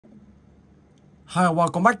Hi,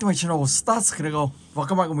 welcome back to my channel Stars Riddle. Và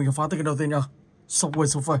các bạn của mình khám phá từ cái đầu tiên nha. Subway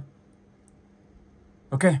Surfer.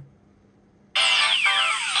 Ok.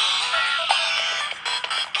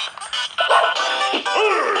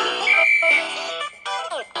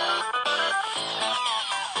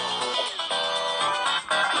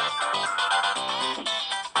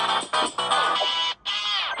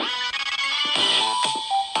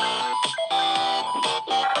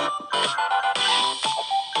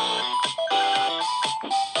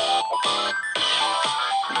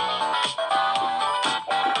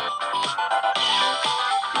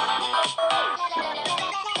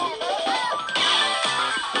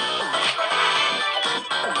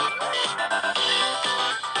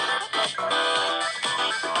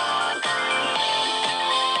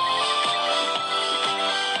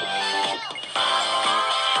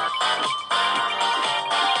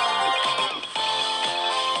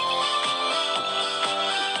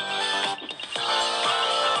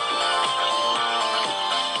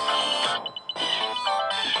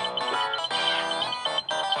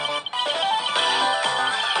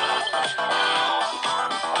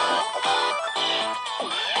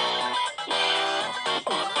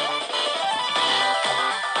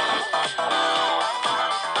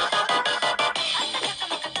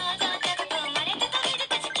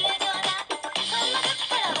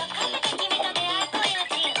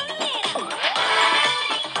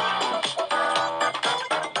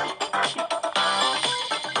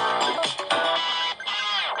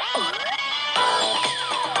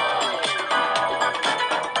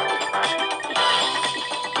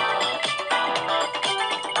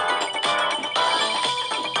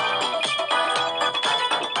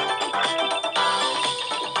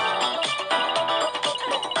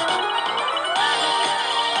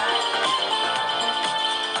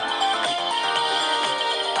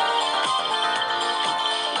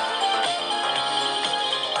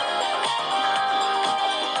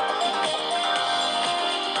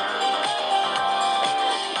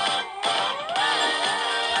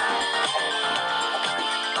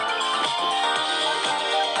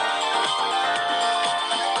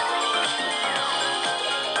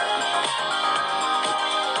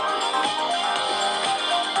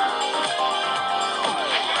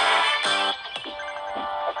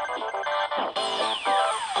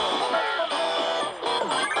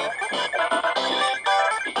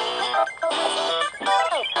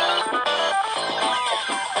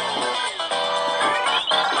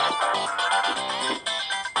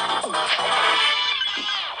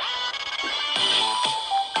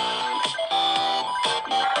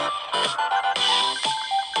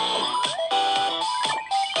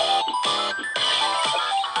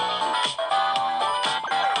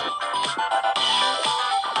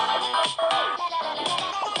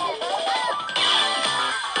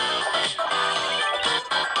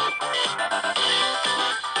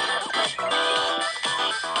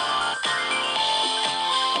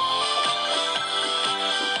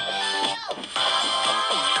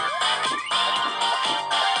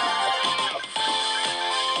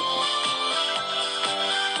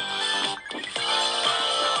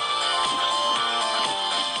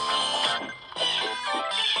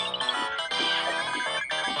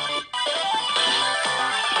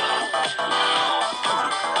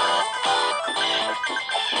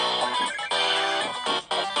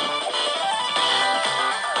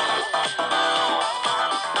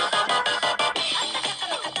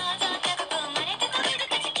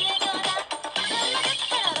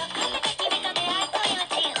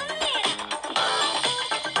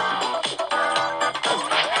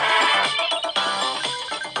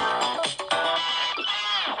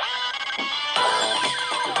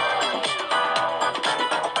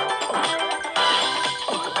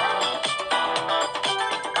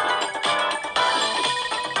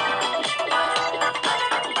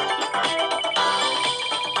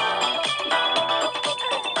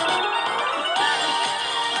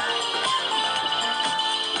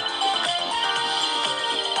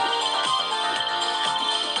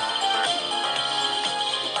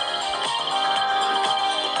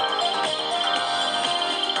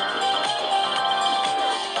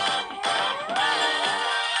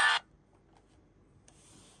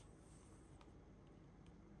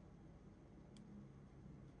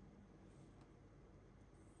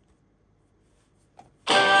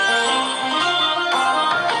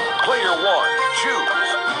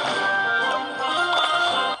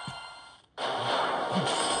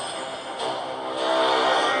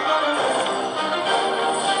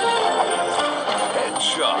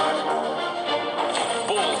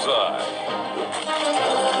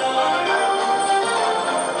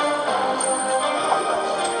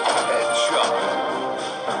 Headshot.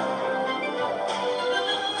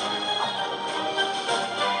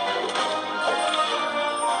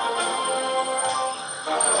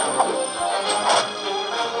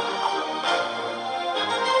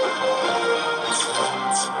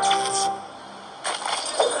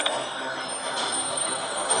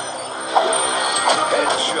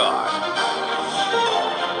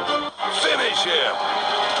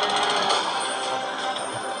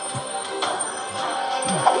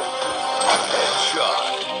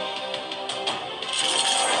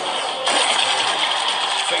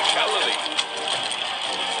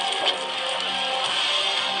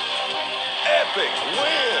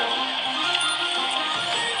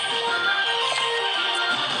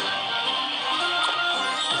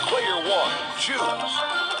 Choose.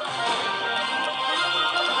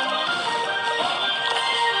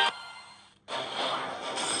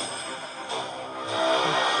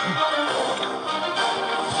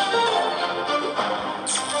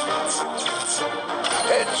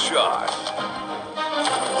 Headshot.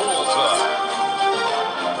 Bullseye.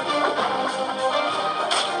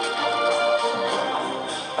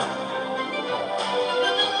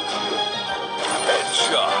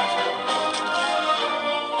 Headshot.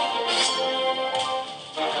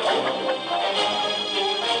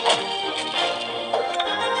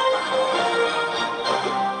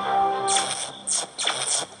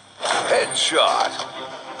 Headshot.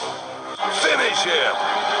 Finish him.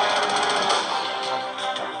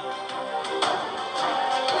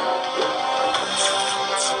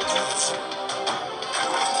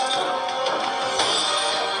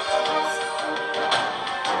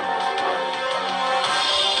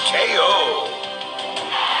 KO.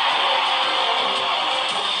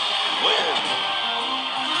 Win.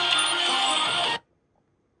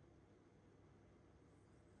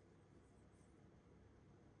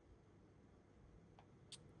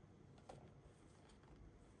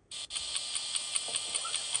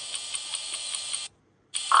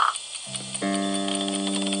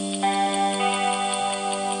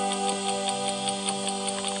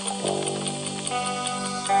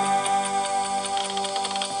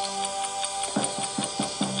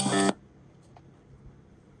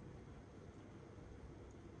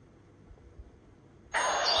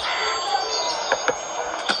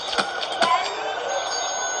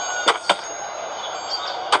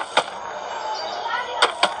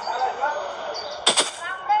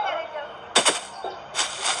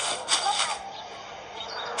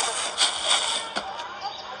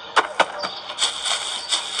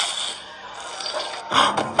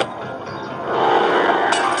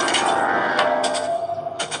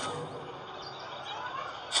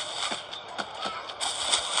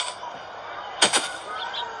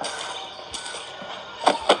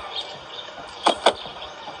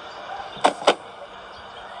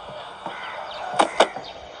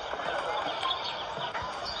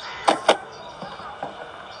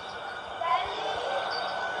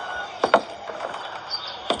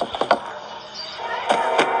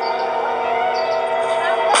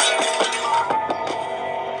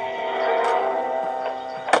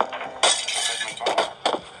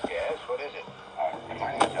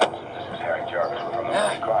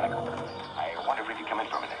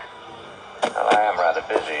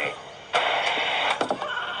 busy.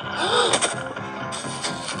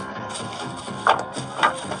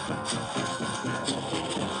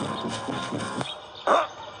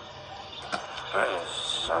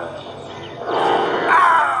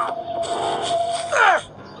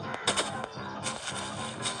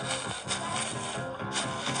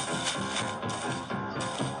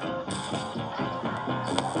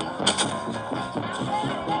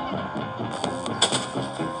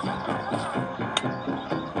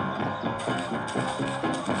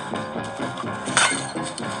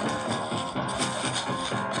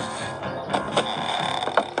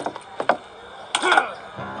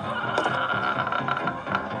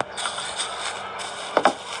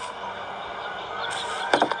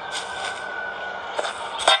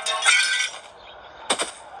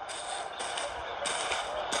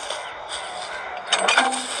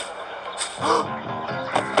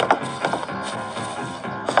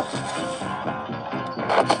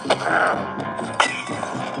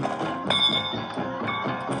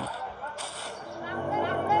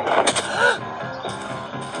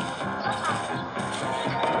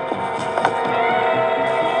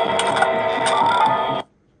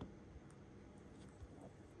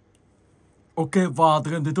 Ok, và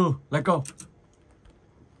từ game thứ tư, let's go.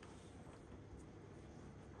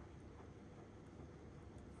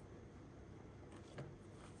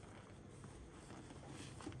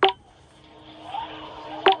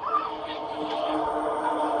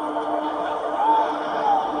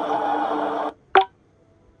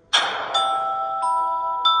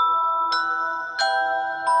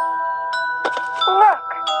 Look,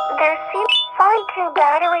 there seems... Find 2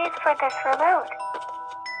 batteries for this remote.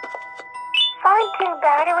 Find 2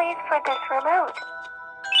 batteries for this remote.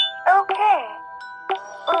 Okay.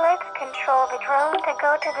 Let's control the drone to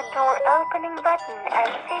go to the door opening button and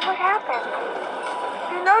see what happens.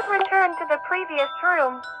 Do not return to the previous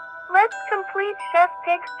room. Let's complete Chef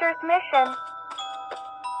Pigster's mission.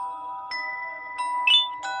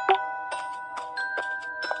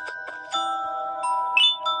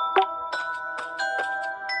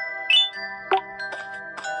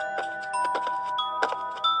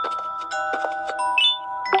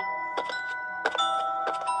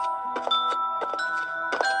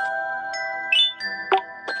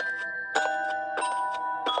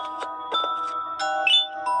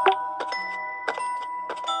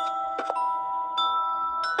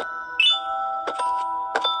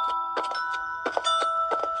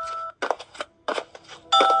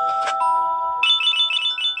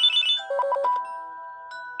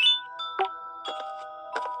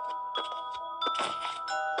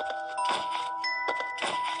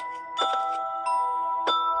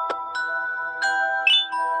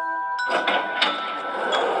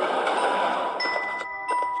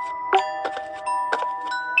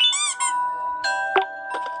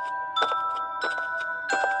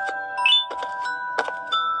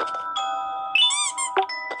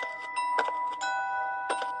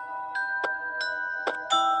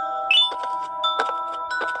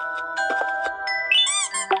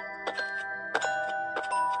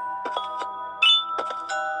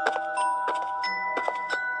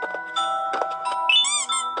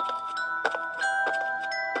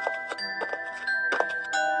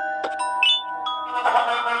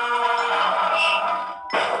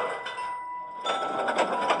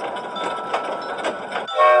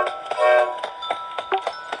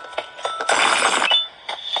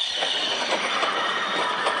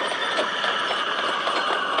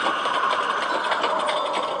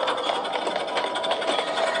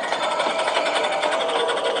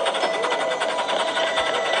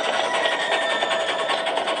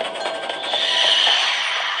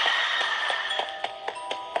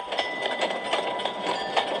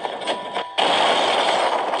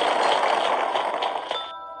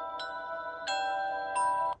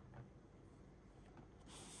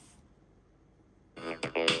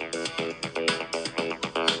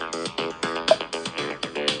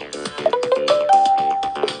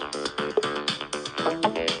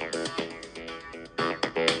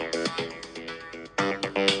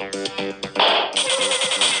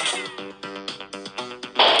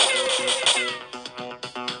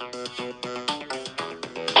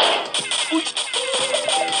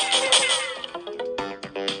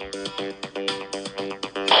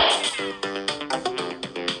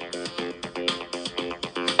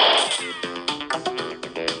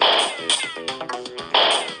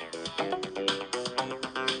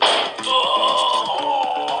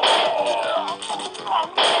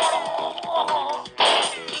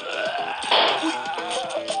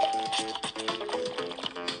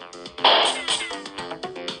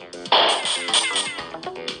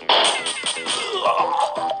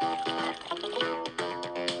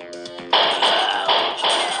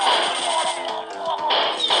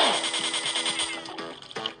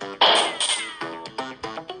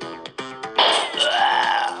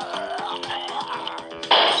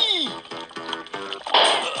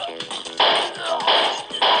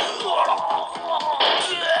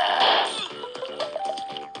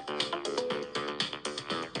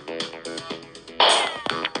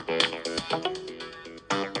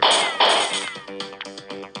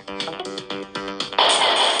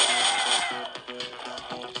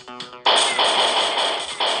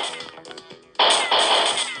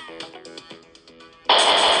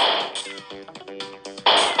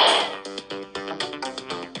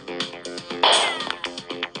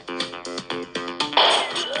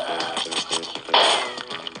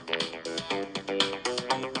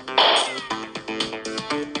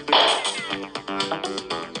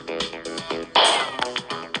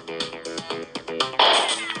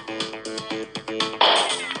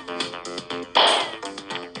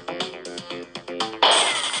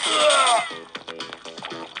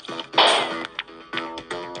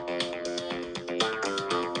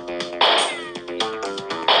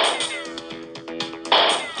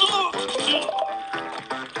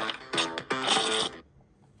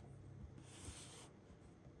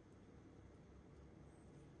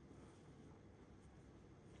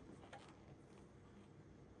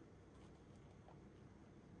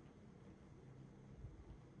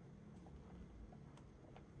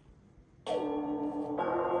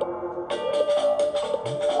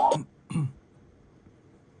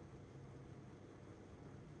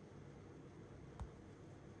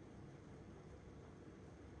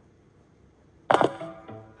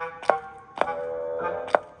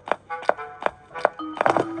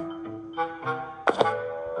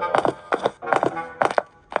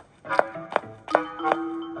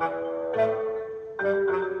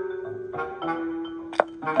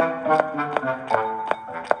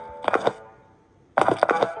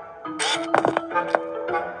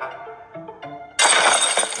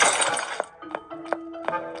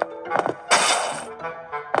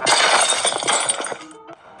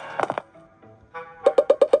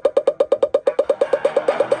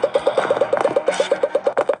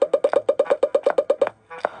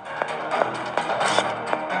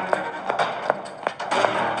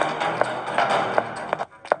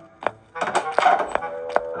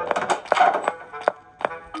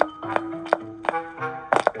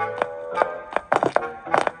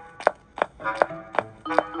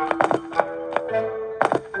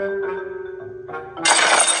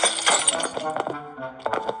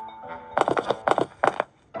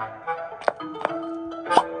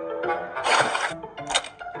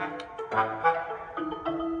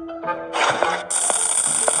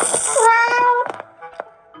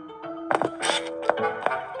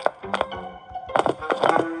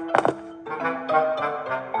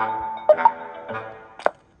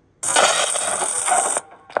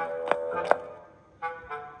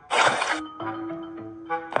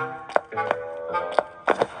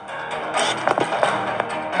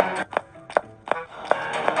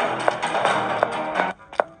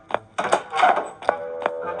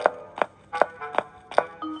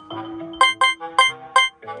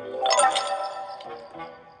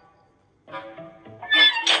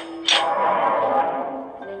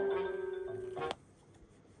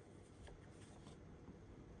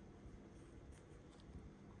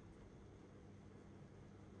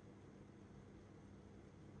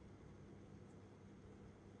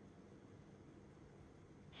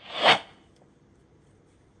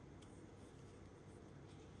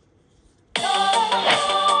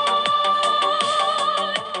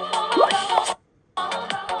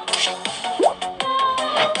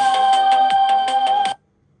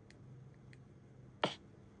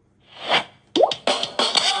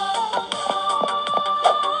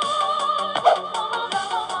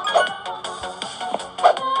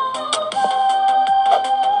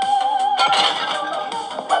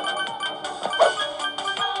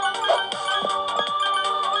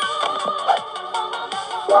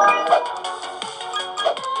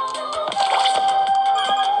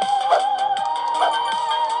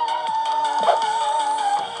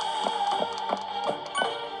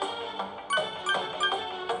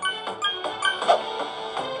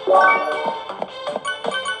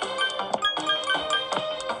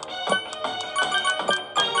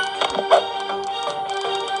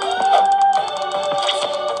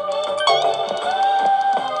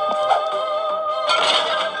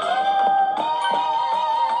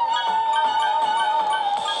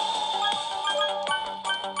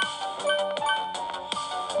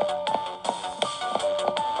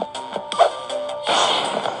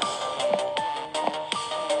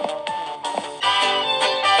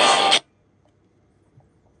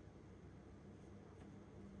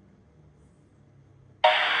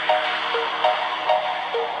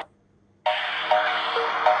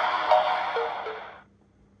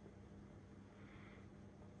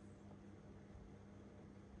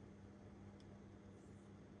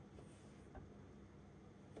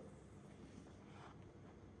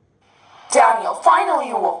 Daniel, finally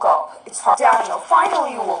you woke up. It's hard. Daniel,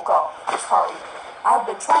 finally you woke up. It's Harry. I've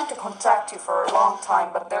been trying to contact you for a long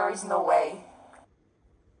time, but there is no way.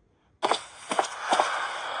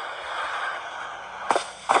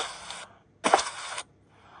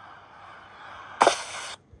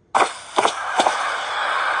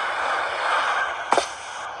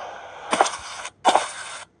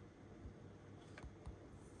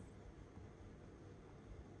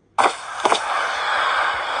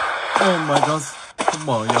 Oh my god, không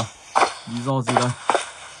mở nhỉ? Lý do gì đây?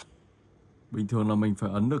 Bình thường là mình phải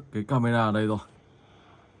ấn được cái camera đây rồi.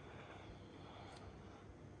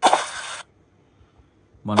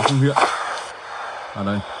 Mà nó không hiện. À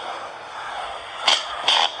đây.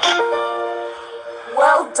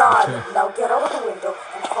 Well done. Okay. Now get over the window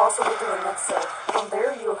and cross over to the next cell. From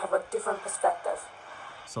there you'll have a different perspective.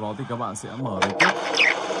 Sau đó thì các bạn sẽ mở đây tiếp.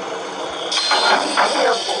 Be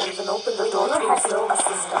careful, even open the door has no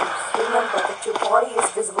assistance. Remember that your body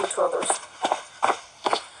is visible to others.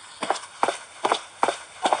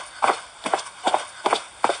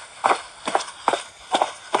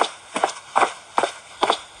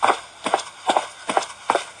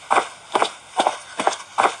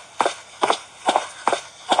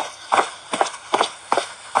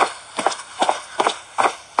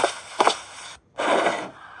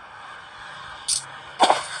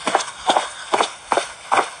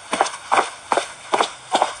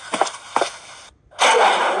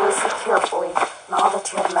 Careful.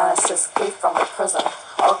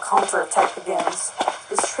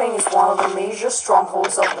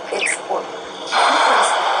 strongholds of the export.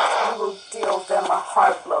 We will deal them a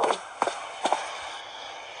hard blow.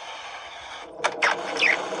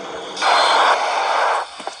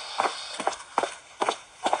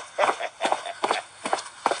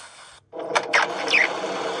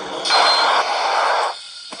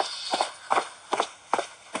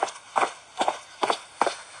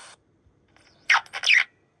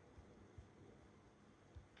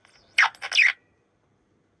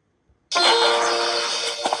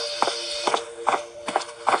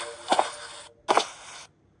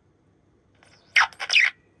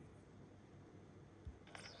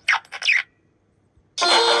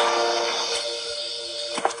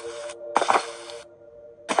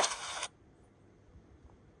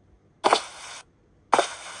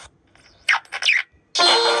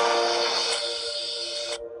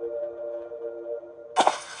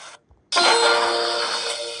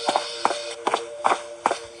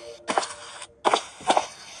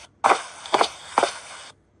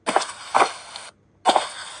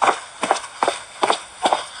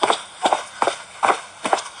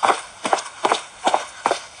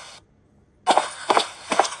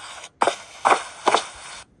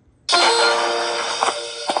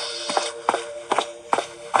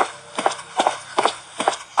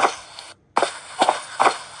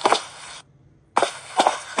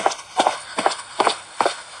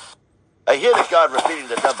 I hear the god repeating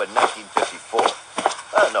the number 1954.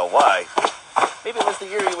 I don't know why. Maybe it was the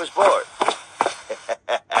year he was born.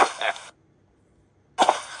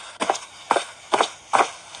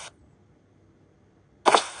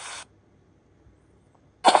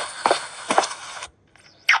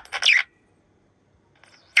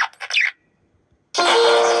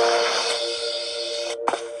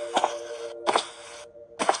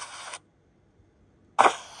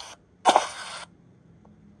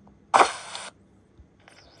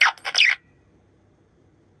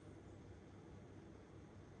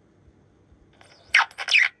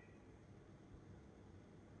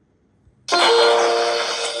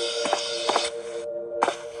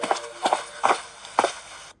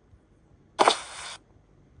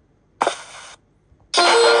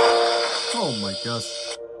 Oh my gosh.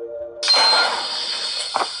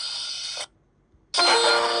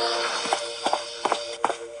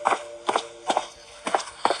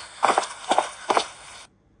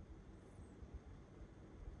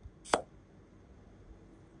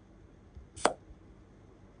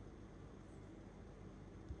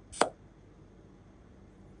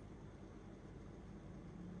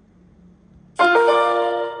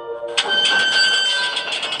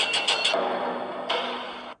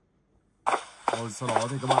 Rồi sau đó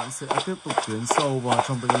thì các bạn sẽ tiếp tục tiến sâu vào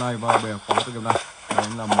trong tựa game này và bẻ khóa tựa game này. Đấy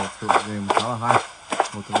là một tựa game khá là hay,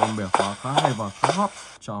 một tựa game bẻ khóa khá hay và khá hot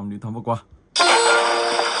trong những tháng vừa qua.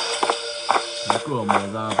 Nếu cửa mở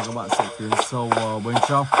ra thì các bạn sẽ tiến sâu vào bên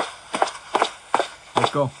trong.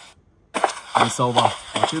 Let's go. Đi sâu vào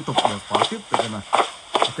và tiếp tục bẻ khóa tiếp tựa game này.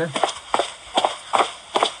 Ok.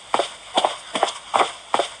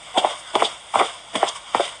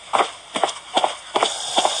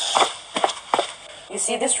 You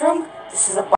see this room? This is a